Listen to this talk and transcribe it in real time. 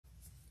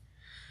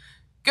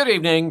Good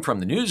evening from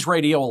the News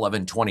Radio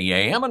 1120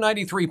 AM and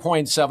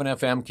 93.7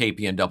 FM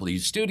KPNW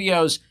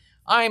studios.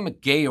 I'm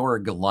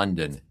Georg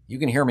Lundun. You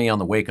can hear me on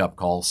the wake-up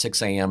call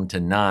 6 a.m. to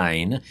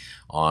 9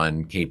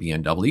 on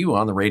KPNW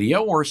on the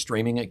radio or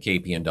streaming at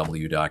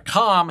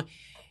kpnw.com.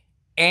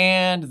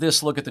 And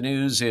this look at the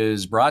news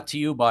is brought to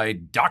you by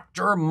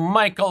Dr.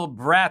 Michael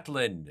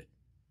Bratland.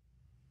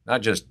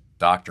 Not just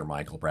Dr.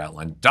 Michael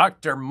Bratland,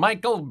 Dr.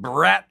 Michael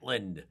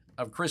Bratland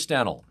of Chris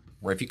Dental,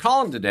 where if you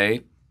call him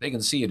today, they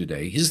can see you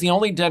today. He's the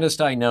only dentist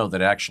I know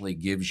that actually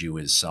gives you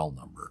his cell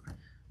number,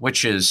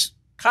 which is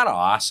kind of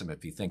awesome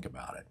if you think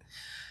about it.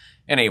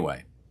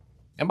 Anyway,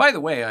 and by the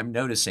way, I'm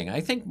noticing, I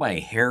think my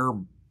hair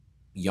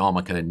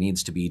yarmulke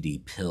needs to be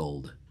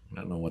depilled. I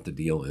don't know what the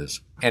deal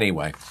is.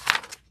 Anyway,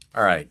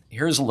 all right,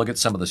 here's a look at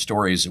some of the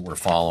stories that we're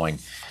following.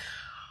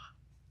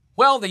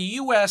 Well, the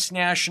U.S.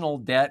 national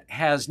debt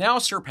has now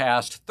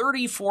surpassed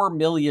 $34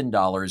 million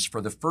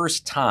for the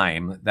first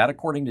time. That,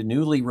 according to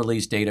newly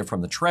released data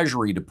from the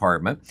Treasury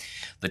Department.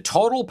 The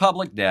total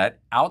public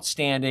debt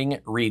outstanding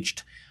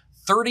reached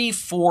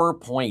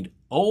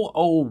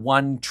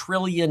 $34.001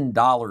 trillion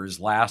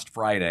last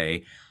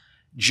Friday,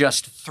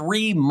 just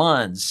 3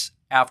 months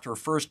after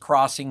first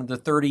crossing the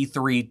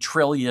 $33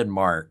 trillion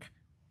mark.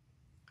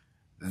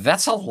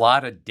 That's a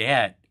lot of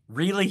debt,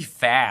 really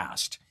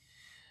fast.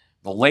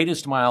 The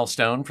latest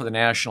milestone for the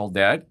national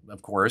debt,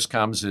 of course,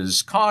 comes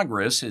as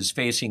Congress is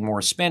facing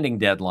more spending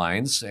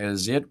deadlines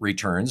as it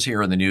returns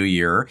here in the new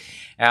year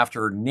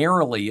after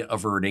narrowly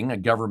averting a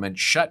government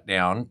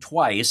shutdown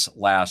twice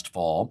last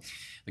fall.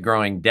 The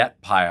growing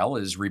debt pile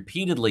has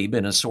repeatedly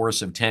been a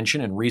source of tension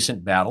in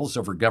recent battles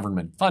over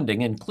government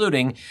funding,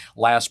 including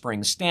last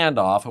spring's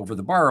standoff over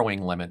the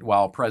borrowing limit,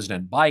 while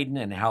President Biden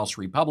and House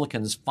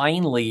Republicans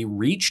finally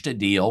reached a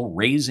deal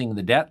raising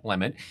the debt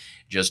limit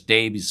just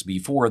days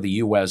before the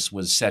U.S.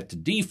 was set to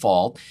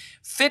default.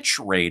 Fitch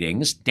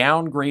Ratings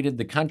downgraded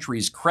the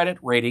country's credit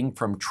rating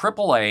from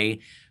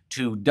AAA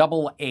to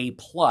AA+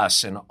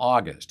 in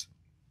August.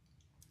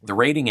 The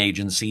rating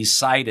agency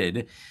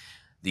cited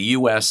the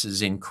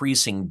U.S.'s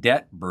increasing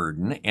debt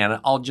burden, and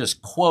I'll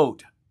just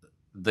quote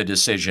the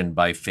decision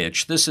by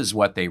Fitch. This is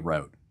what they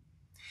wrote.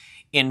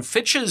 In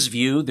Fitch's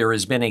view, there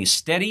has been a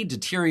steady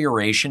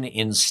deterioration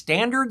in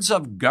standards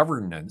of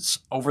governance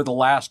over the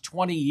last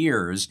 20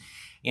 years,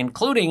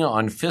 including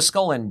on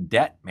fiscal and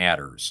debt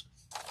matters.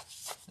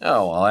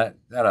 Oh, well,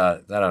 that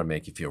ought to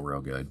make you feel real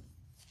good.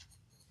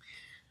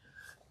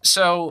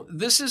 So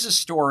this is a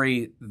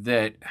story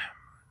that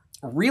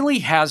really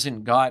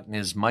hasn't gotten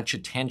as much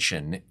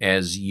attention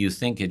as you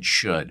think it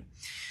should.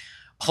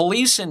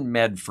 Police in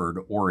Medford,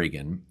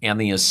 Oregon,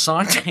 and the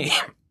Asante,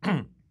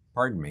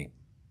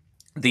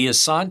 the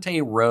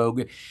Asante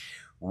Rogue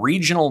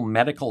Regional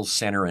Medical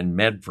Center in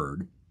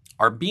Medford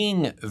are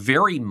being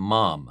very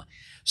mum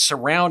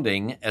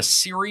surrounding a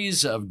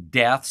series of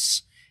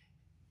deaths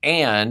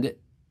and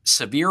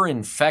severe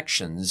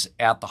infections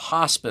at the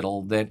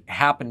hospital that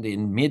happened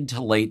in mid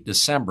to late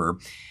December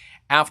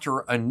after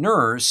a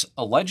nurse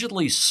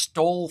allegedly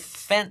stole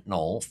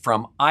fentanyl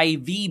from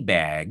IV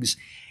bags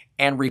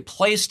and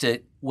replaced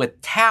it with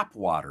tap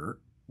water,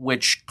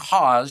 which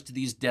caused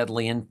these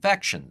deadly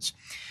infections.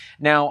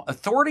 Now,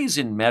 authorities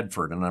in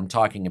Medford, and I'm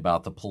talking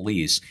about the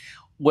police,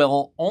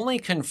 will only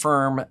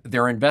confirm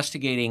they're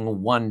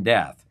investigating one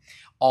death,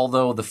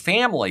 although the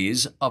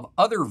families of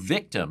other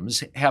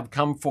victims have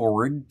come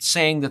forward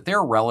saying that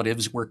their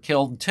relatives were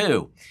killed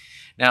too.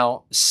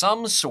 Now,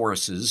 some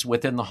sources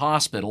within the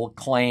hospital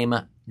claim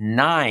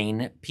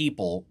 9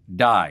 people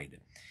died.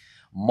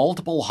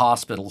 Multiple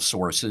hospital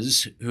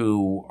sources,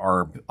 who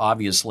are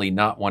obviously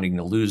not wanting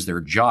to lose their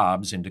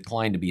jobs and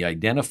decline to be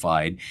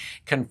identified,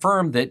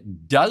 confirmed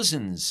that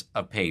dozens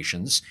of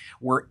patients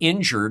were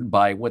injured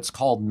by what's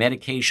called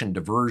medication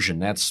diversion.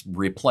 That's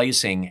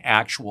replacing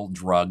actual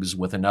drugs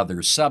with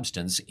another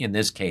substance, in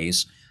this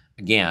case,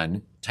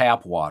 again,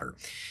 tap water.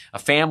 A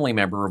family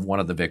member of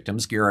one of the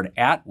victims, Garrett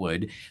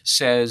Atwood,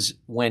 says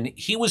when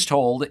he was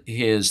told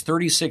his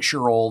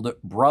 36-year-old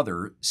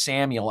brother,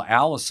 Samuel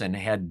Allison,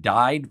 had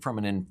died from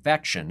an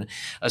infection,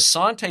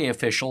 Asante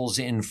officials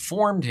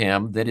informed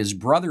him that his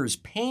brother's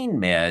pain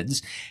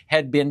meds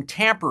had been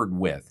tampered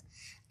with.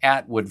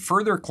 Atwood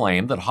further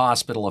claimed that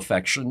hospital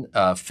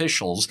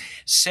officials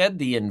said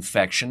the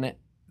infection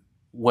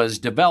was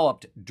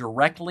developed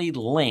directly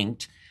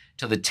linked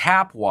to the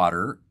tap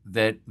water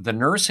that the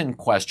nurse in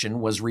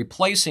question was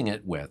replacing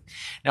it with.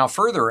 Now,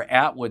 further,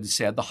 Atwood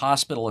said the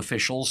hospital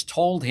officials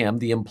told him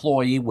the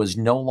employee was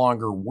no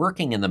longer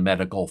working in the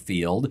medical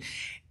field,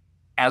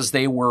 as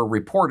they were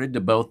reported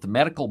to both the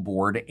medical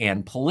board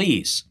and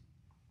police.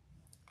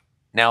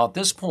 Now, at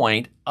this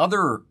point,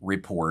 other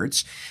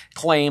reports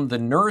claim the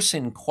nurse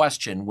in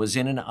question was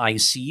in an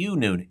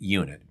ICU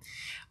unit.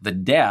 The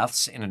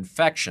deaths and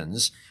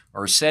infections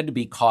are said to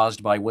be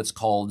caused by what's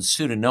called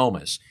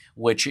pseudomonas,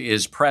 which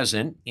is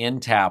present in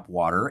tap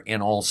water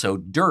and also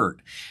dirt.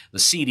 The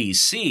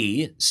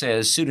CDC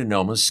says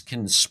pseudomonas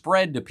can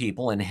spread to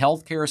people in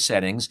healthcare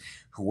settings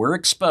who who were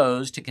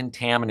exposed to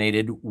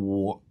contaminated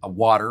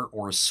water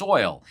or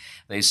soil.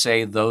 They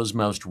say those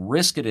most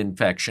risk at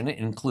infection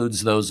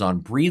includes those on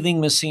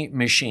breathing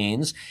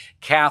machines,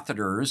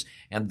 catheters,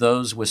 and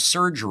those with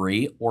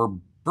surgery or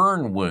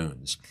burn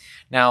wounds.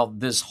 Now,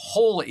 this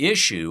whole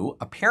issue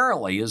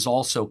apparently is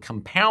also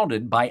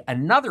compounded by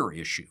another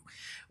issue,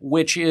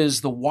 which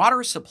is the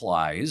water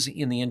supplies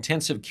in the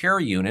intensive care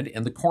unit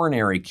and the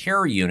coronary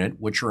care unit,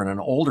 which are in an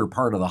older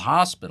part of the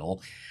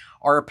hospital,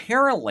 are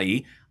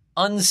apparently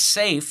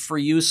unsafe for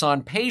use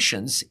on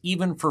patients,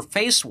 even for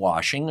face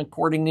washing,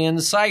 according to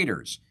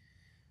insiders,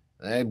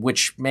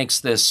 which makes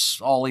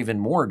this all even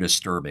more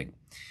disturbing.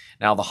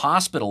 Now, the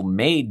hospital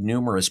made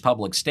numerous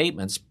public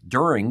statements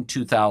during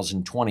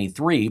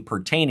 2023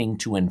 pertaining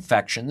to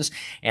infections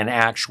and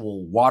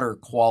actual water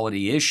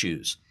quality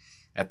issues.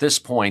 At this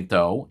point,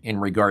 though, in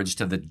regards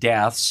to the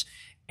deaths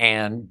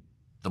and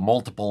the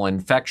multiple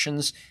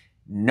infections,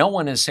 no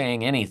one is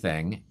saying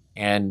anything,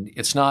 and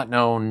it's not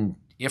known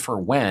if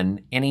or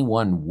when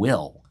anyone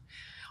will.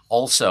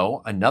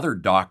 Also, another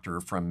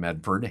doctor from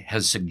Medford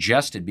has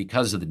suggested,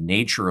 because of the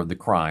nature of the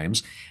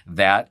crimes,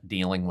 that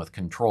dealing with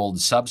controlled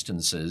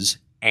substances,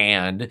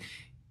 and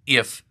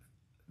if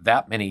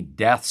that many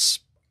deaths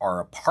are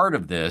a part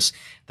of this,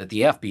 that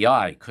the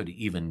FBI could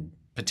even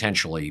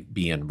potentially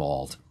be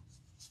involved.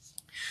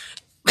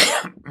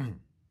 I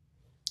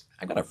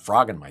got a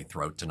frog in my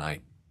throat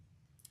tonight.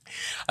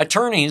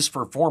 Attorneys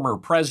for former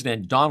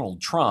President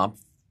Donald Trump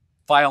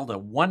filed a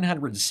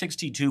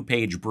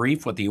 162-page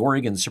brief with the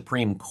Oregon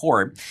Supreme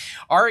Court,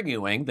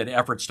 arguing that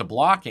efforts to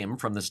block him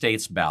from the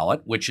state's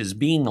ballot, which is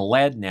being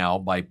led now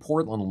by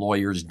Portland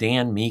lawyers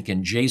Dan Meek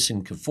and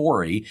Jason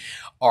Kafoury,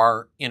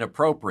 are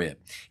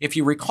inappropriate. If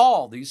you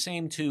recall, these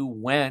same two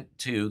went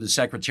to the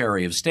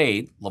Secretary of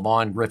State,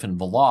 Lavon Griffin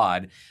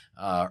Valade,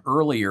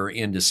 earlier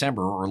in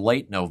December or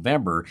late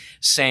November,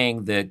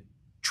 saying that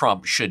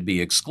Trump should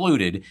be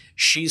excluded.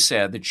 She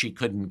said that she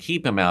couldn't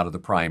keep him out of the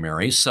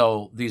primary,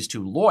 so these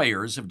two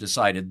lawyers have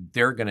decided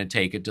they're going to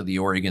take it to the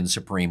Oregon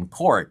Supreme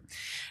Court.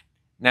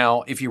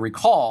 Now, if you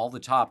recall, the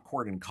top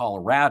court in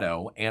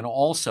Colorado, and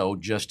also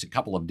just a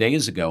couple of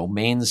days ago,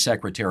 Maine's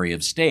Secretary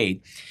of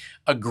State,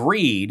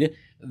 agreed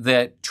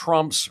that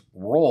Trump's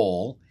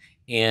role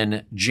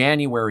in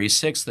January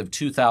 6th of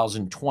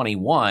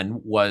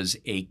 2021 was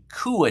a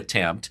coup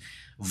attempt,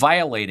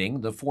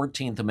 violating the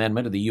 14th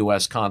Amendment of the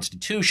U.S.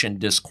 Constitution,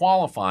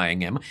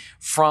 disqualifying him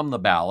from the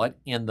ballot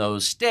in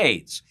those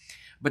states.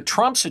 But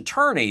Trump's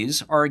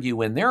attorneys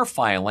argue in their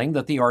filing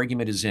that the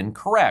argument is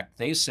incorrect.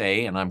 They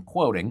say, and I'm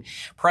quoting,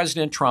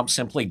 President Trump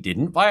simply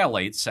didn't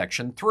violate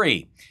Section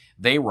 3.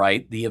 They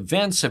write, the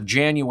events of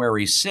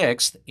January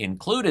 6th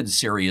included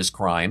serious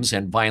crimes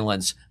and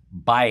violence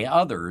by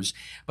others,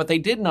 but they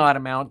did not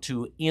amount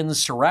to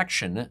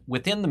insurrection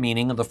within the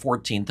meaning of the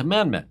 14th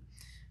Amendment.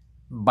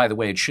 By the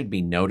way, it should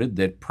be noted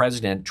that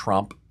President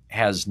Trump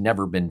has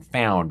never been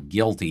found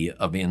guilty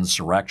of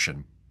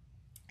insurrection.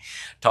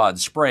 Todd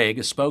Sprague,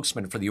 a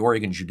spokesman for the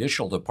Oregon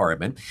Judicial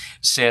Department,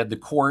 said the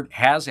court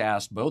has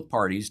asked both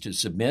parties to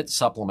submit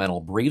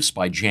supplemental briefs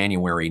by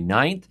January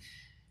 9th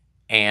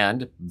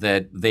and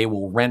that they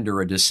will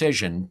render a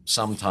decision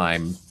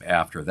sometime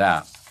after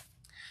that.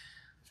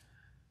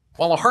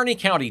 Well, a Harney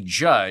County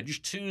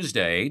judge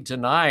Tuesday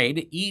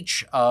denied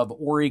each of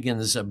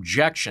Oregon's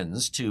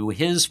objections to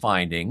his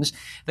findings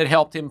that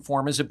helped him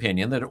form his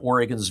opinion that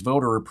Oregon's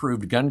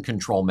voter-approved gun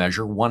control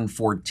measure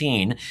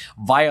 114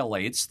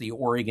 violates the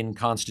Oregon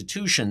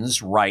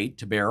Constitution's right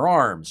to bear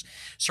arms.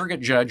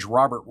 Circuit Judge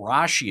Robert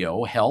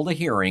Raccio held a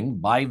hearing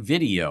by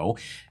video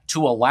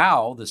to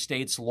allow the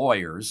state's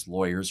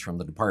lawyers from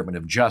the Department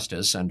of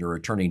Justice under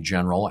Attorney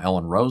General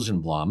Ellen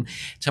Rosenblum,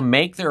 to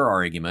make their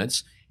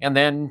arguments, and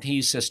then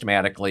he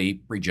systematically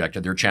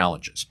rejected their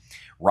challenges.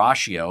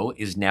 Raccio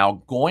is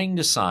now going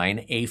to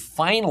sign a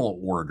final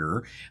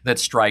order that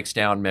strikes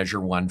down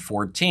Measure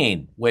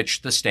 114,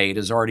 which the state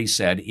has already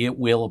said it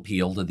will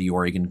appeal to the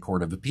Oregon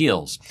Court of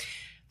Appeals.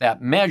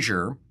 That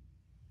measure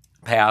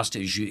passed,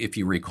 if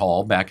you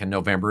recall, back in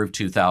November of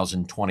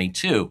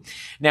 2022.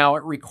 Now,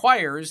 it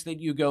requires that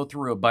you go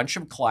through a bunch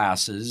of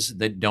classes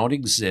that don't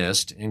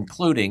exist,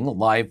 including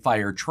live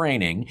fire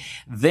training,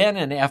 then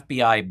an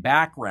FBI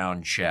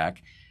background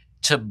check,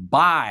 to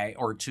buy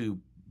or to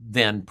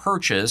then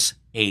purchase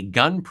a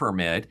gun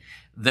permit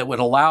that would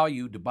allow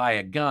you to buy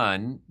a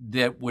gun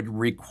that would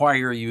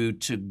require you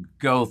to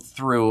go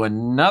through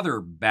another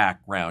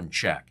background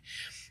check.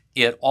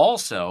 It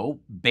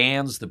also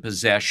bans the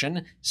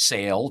possession,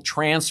 sale,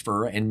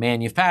 transfer, and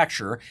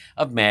manufacture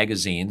of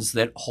magazines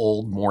that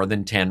hold more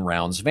than 10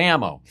 rounds of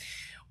ammo.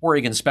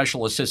 Oregon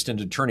Special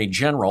Assistant Attorney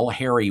General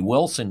Harry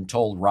Wilson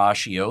told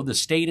Raccio the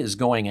state is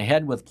going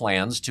ahead with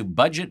plans to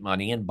budget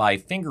money and buy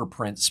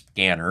fingerprint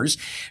scanners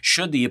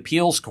should the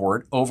appeals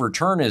court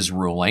overturn his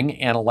ruling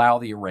and allow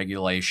the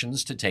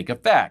regulations to take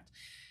effect.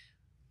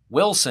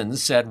 Wilson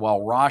said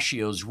while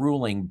Raccio's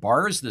ruling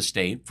bars the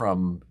state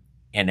from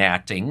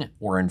enacting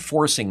or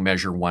enforcing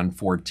Measure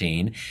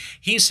 114,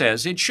 he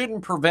says it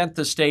shouldn't prevent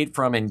the state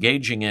from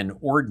engaging in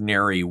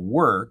ordinary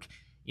work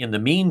in the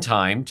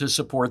meantime to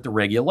support the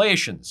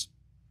regulations.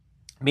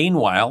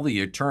 Meanwhile,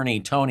 the attorney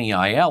Tony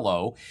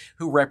Aiello,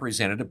 who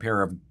represented a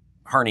pair of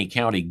Harney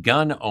County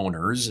gun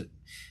owners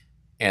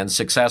and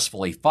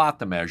successfully fought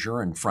the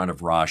measure in front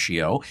of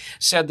Rashio,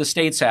 said the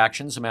state's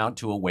actions amount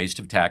to a waste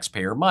of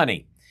taxpayer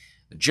money.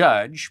 The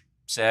judge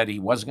said he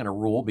wasn't going to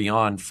rule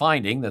beyond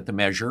finding that the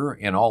measure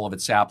and all of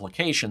its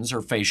applications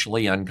are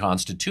facially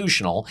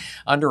unconstitutional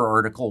under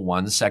Article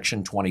 1,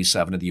 Section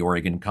 27 of the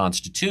Oregon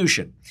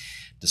Constitution.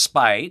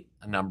 Despite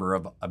a number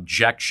of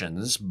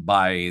objections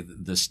by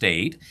the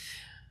state,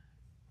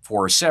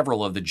 for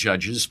several of the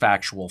judge's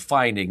factual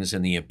findings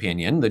in the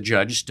opinion, the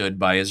judge stood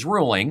by his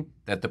ruling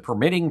that the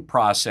permitting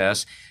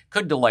process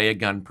could delay a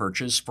gun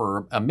purchase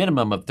for a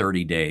minimum of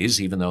 30 days,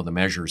 even though the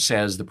measure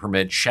says the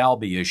permit shall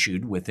be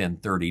issued within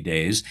 30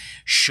 days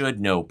should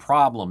no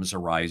problems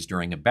arise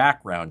during a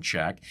background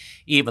check,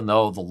 even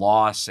though the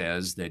law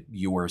says that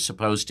you are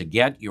supposed to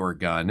get your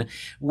gun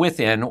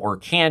within or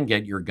can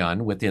get your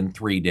gun within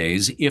 3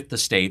 days if the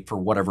state, for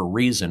whatever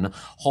reason,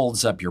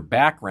 holds up your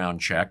background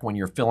check when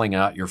you're filling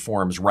out your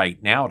forms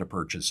right now to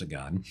purchase a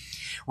gun.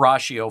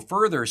 Rashio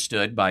further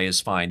stood by his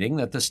finding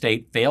that the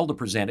state failed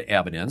to present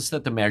evidence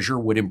that the measure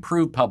would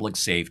improve public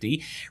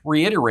safety,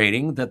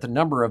 reiterating that the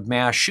number of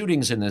mass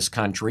shootings in this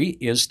country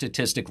is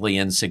statistically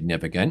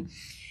insignificant.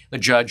 The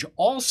judge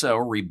also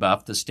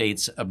rebuffed the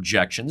state's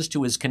objections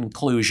to his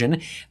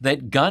conclusion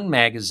that gun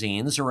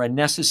magazines are a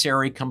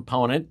necessary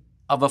component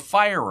of a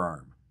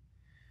firearm.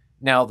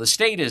 Now, the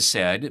state has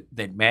said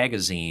that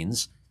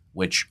magazines,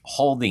 which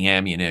hold the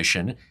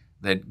ammunition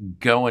that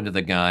go into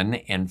the gun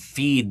and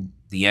feed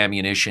the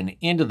ammunition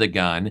into the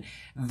gun,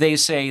 they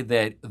say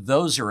that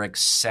those are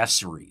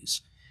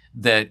accessories,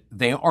 that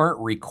they aren't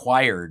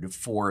required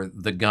for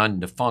the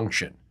gun to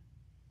function.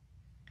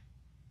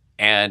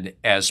 And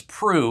as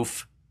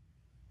proof,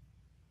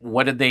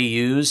 what did they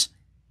use?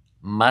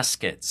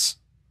 Muskets.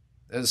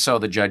 So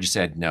the judge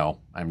said, no,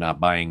 I'm not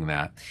buying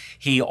that.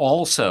 He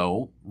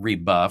also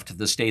rebuffed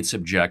the state's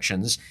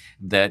objections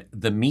that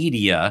the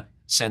media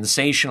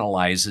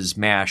sensationalizes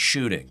mass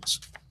shootings.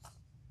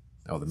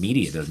 Oh, the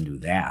media doesn't do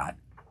that.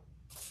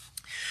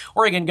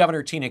 Oregon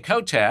Governor Tina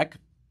Kotek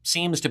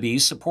seems to be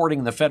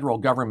supporting the federal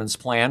government's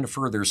plan to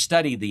further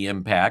study the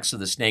impacts of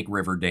the Snake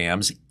River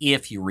dams,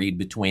 if you read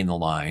between the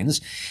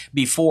lines,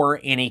 before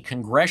any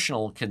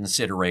congressional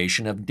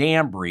consideration of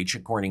dam breach,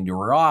 according to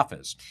her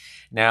office.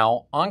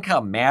 Now,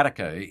 Anka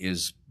Matica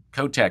is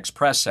Kotek's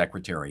press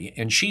secretary,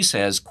 and she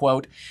says,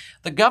 quote,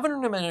 the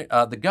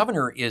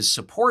governor is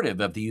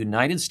supportive of the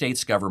United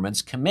States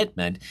government's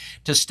commitment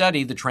to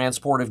study the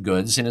transport of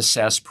goods and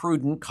assess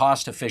prudent,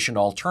 cost-efficient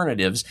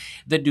alternatives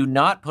that do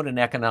not put an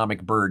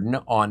economic burden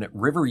on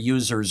river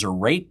users or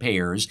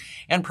ratepayers,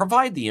 and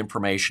provide the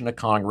information to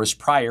Congress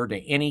prior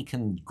to any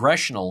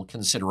congressional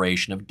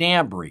consideration of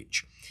dam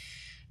breach.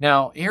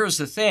 Now, here's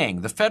the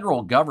thing. The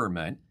federal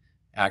government,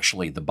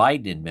 actually the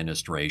Biden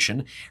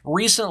administration,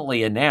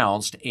 recently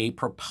announced a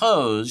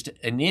proposed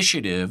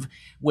initiative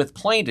with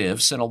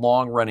plaintiffs in a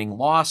long-running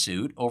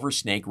lawsuit over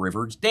Snake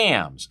River's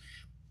dams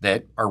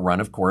that are run,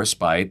 of course,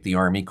 by the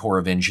Army Corps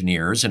of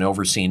Engineers and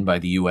overseen by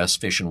the U.S.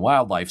 Fish and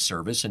Wildlife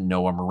Service and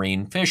NOAA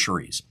Marine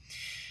Fisheries.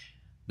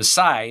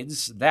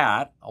 Besides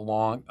that,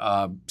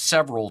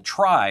 several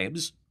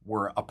tribes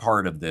were a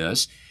part of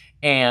this,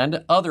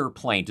 and other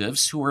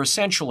plaintiffs who are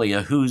essentially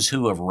a who's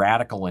who of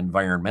radical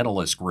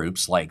environmentalist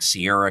groups like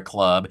Sierra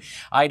Club,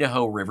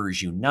 Idaho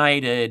Rivers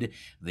United,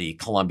 the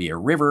Columbia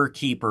River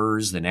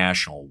Keepers, the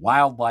National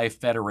Wildlife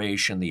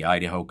Federation, the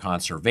Idaho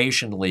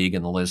Conservation League,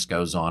 and the list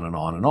goes on and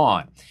on and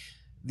on.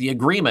 The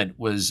agreement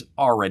was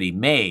already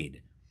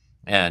made,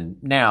 and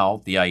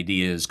now the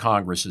idea is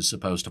Congress is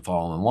supposed to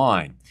fall in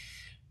line.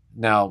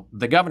 Now,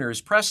 the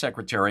governor's press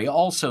secretary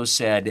also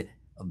said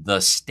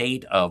the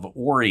state of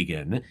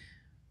Oregon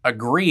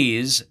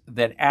agrees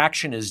that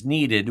action is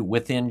needed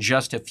within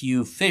just a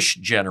few fish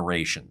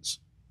generations.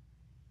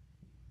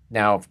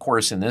 Now, of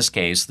course, in this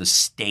case, the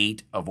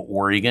state of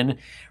Oregon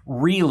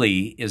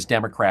really is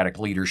Democratic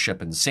leadership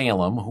in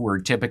Salem, who are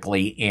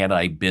typically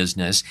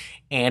anti-business,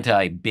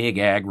 anti-big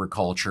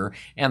agriculture,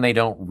 and they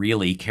don't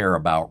really care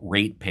about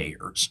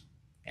ratepayers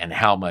and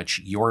how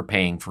much you're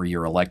paying for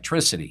your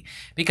electricity.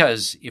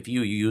 Because if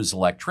you use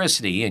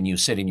electricity and you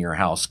sit in your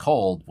house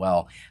cold,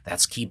 well,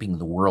 that's keeping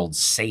the world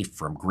safe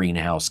from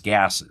greenhouse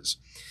gases.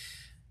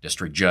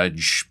 District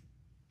Judge,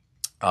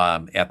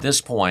 at this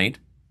point,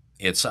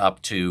 it's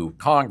up to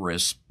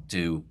Congress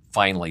to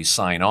finally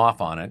sign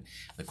off on it.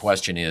 The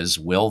question is,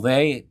 will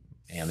they?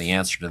 And the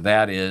answer to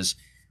that is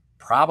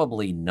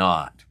probably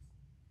not.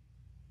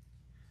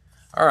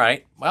 All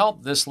right, well,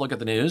 this look at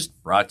the news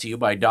brought to you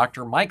by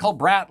Dr. Michael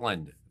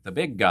Bratland, the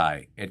big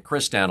guy at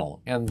Chris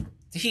Dental. And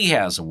he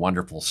has a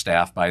wonderful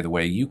staff, by the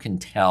way. You can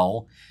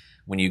tell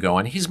when you go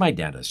in. He's my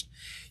dentist.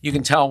 You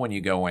can tell when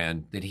you go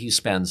in that he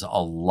spends a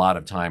lot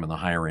of time in the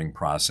hiring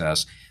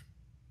process.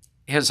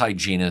 His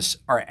hygienists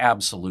are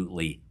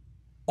absolutely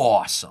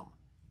awesome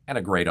and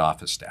a great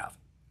office staff.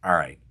 All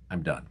right,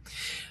 I'm done.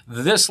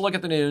 This look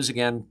at the news,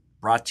 again,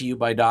 brought to you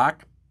by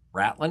Doc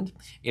Bratland.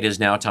 It is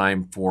now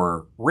time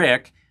for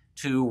Rick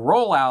to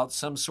roll out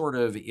some sort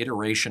of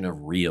iteration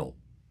of real.